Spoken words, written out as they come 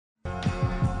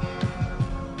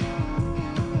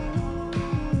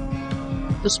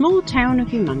The small town of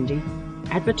Eumundi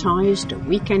advertised a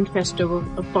weekend festival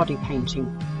of body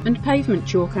painting and pavement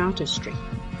chalk artistry.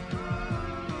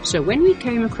 So when we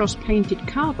came across painted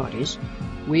car bodies,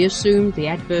 we assumed the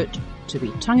advert to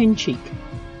be tongue-in-cheek.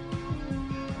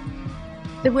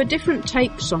 There were different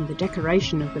takes on the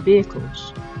decoration of the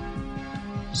vehicles.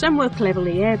 Some were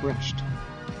cleverly airbrushed,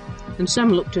 and some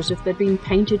looked as if they'd been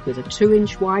painted with a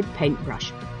 2-inch wide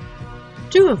paintbrush.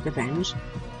 2 of the vans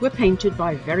were painted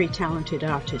by very talented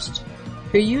artists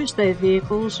who used their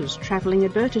vehicles as travelling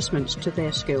advertisements to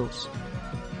their skills.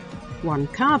 One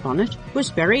car bonnet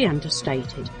was very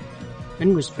understated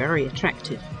and was very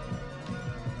attractive,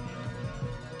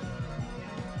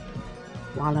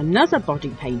 while another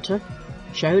body painter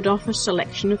showed off a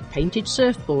selection of painted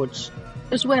surfboards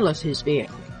as well as his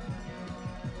vehicle.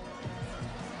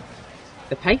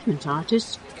 The pavement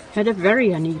artists had a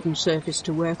very uneven surface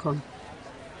to work on.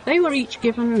 They were each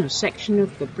given a section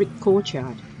of the brick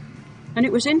courtyard, and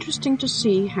it was interesting to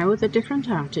see how the different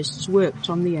artists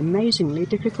worked on the amazingly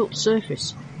difficult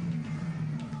surface.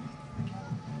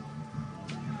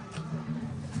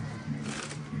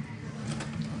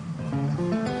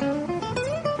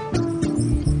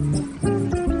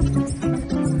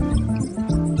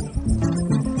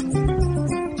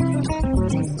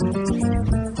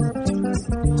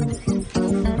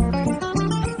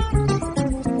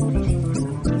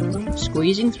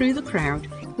 Squeezing through the crowd,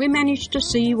 we managed to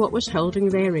see what was holding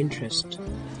their interest.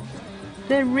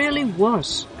 There really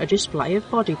was a display of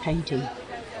body painting.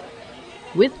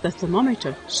 With the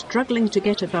thermometer struggling to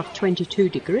get above 22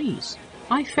 degrees,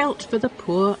 I felt for the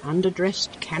poor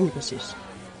underdressed canvases.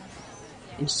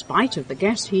 In spite of the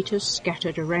gas heaters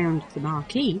scattered around the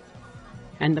marquee,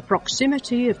 and the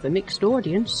proximity of the mixed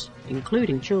audience,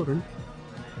 including children,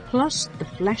 plus the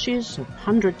flashes of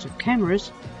hundreds of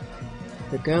cameras,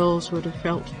 the girls would have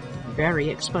felt very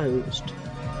exposed.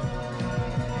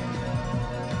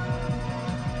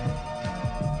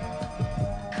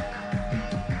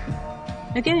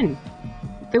 Again,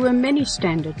 there were many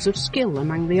standards of skill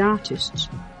among the artists,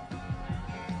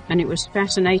 and it was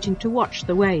fascinating to watch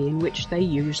the way in which they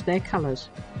used their colours.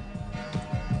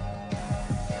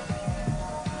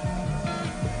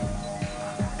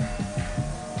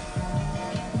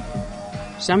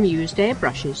 Some used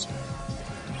airbrushes,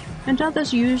 and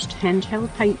others used handheld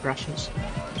paintbrushes.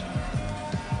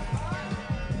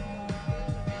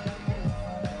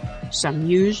 Some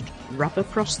used rubber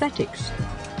prosthetics.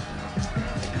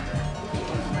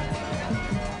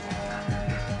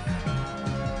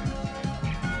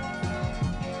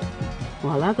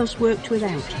 While others worked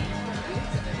without.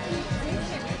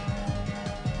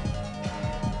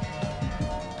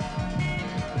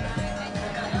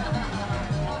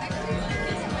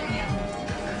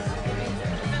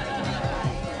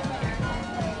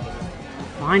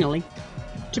 Finally,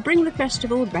 to bring the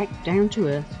festival back down to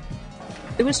earth,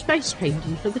 there was face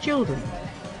painting for the children.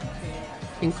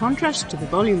 In contrast to the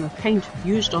volume of paint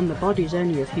used on the bodies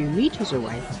only a few metres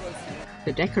away,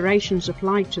 the decorations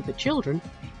applied to the children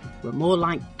were more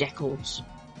like decals.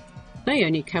 They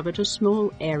only covered a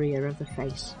small area of the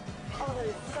face.